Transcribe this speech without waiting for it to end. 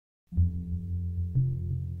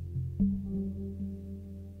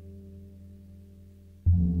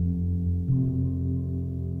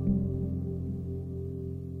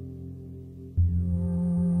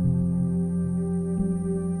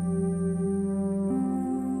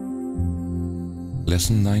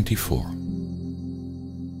Lesson 94.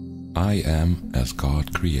 I am as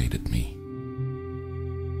God created me.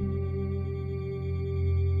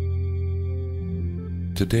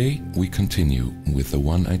 Today we continue with the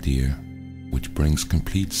one idea which brings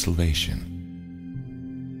complete salvation.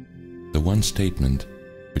 The one statement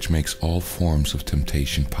which makes all forms of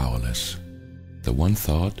temptation powerless. The one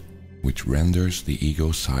thought which renders the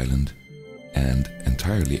ego silent and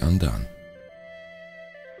entirely undone.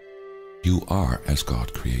 You are as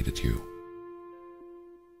God created you.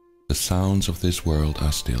 The sounds of this world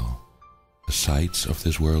are still, the sights of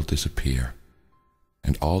this world disappear,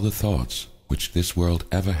 and all the thoughts which this world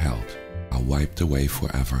ever held are wiped away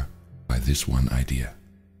forever by this one idea.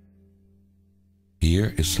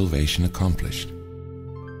 Here is salvation accomplished.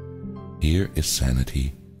 Here is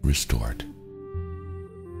sanity restored.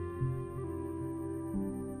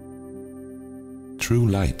 True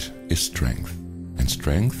light is strength, and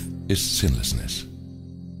strength is sinlessness.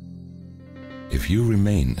 If you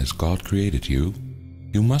remain as God created you,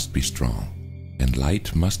 you must be strong, and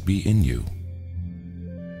light must be in you.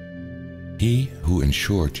 He who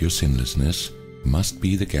ensured your sinlessness must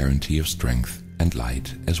be the guarantee of strength and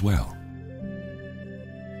light as well.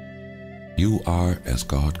 You are as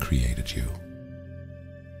God created you.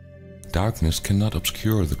 Darkness cannot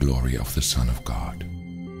obscure the glory of the Son of God.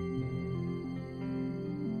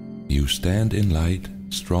 You stand in light,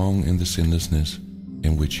 strong in the sinlessness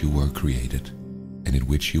in which you were created, and in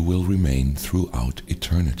which you will remain throughout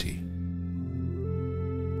eternity.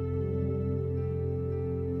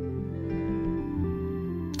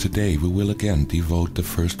 Today we will again devote the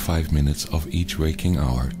first 5 minutes of each waking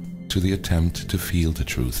hour to the attempt to feel the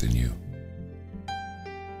truth in you.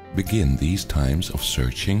 Begin these times of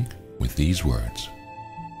searching with these words.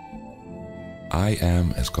 I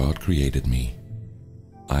am as God created me.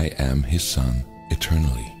 I am His Son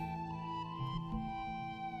eternally.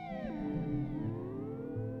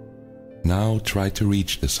 Now try to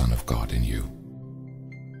reach the Son of God in you.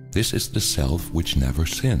 This is the self which never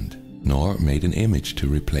sinned, nor made an image to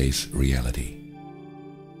replace reality.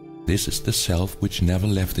 This is the self which never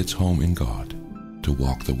left its home in God, to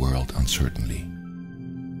walk the world uncertainly.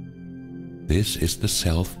 This is the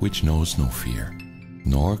self which knows no fear,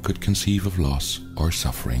 nor could conceive of loss or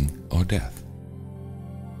suffering or death.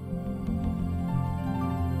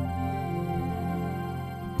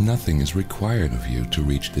 Nothing is required of you to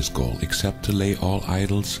reach this goal except to lay all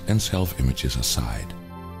idols and self-images aside.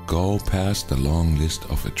 Go past the long list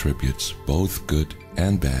of attributes, both good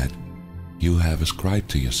and bad, you have ascribed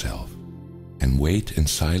to yourself, and wait in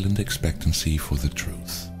silent expectancy for the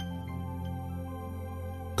truth.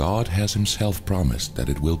 God has Himself promised that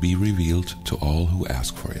it will be revealed to all who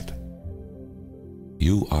ask for it.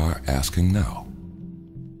 You are asking now.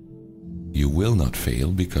 You will not fail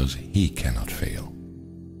because He cannot fail.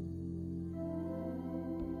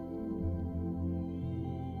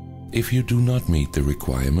 If you do not meet the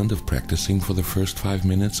requirement of practicing for the first 5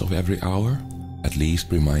 minutes of every hour, at least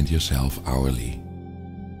remind yourself hourly.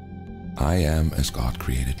 I am as God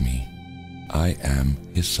created me. I am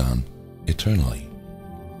His Son eternally.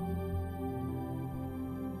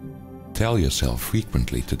 Tell yourself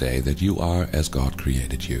frequently today that you are as God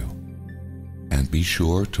created you. And be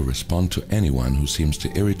sure to respond to anyone who seems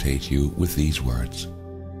to irritate you with these words.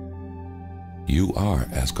 You are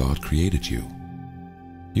as God created you.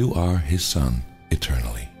 You are His Son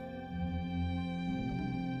eternally.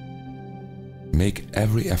 Make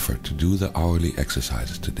every effort to do the hourly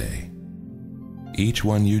exercises today. Each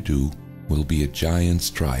one you do will be a giant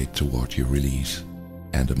stride toward your release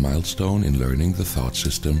and a milestone in learning the thought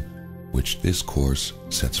system which this course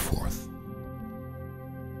sets forth.